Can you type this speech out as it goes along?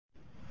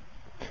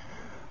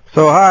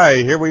So hi,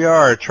 here we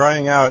are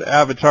trying out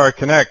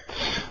Avatar+Kinect.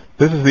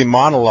 This is the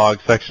monologue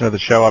section of the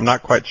show. I'm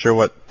not quite sure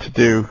what to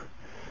do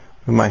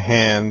with my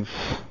hands.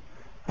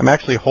 I'm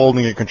actually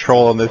holding a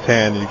control in this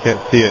hand and you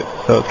can't see it,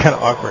 so it's kind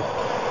of awkward.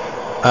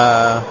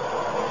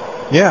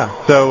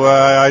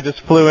 I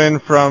just flew in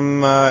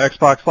from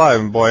Xbox Live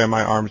and boy, are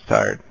my arms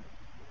tired.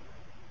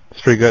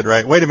 It's pretty good,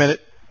 right? Wait a minute.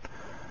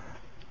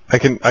 I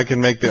can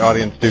make the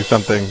audience do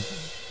something.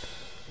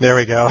 There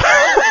we go.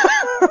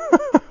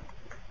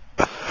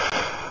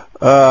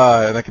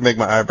 And I can make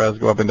my eyebrows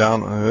go up and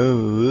down.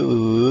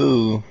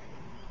 Ooh.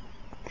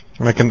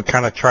 And I can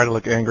kind of try to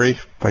look angry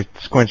by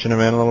squinching them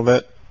in a little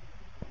bit.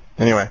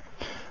 Anyway,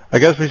 I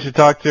guess we should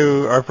talk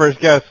to our first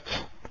guest,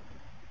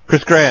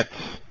 Chris Grant.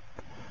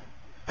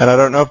 And I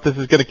don't know if this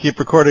is going to keep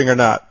recording or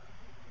not,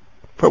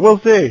 but we'll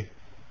see.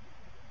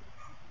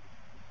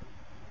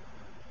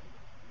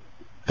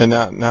 And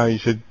now you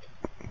should.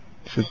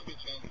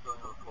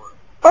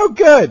 Oh,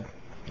 good.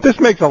 This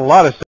makes a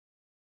lot of sense.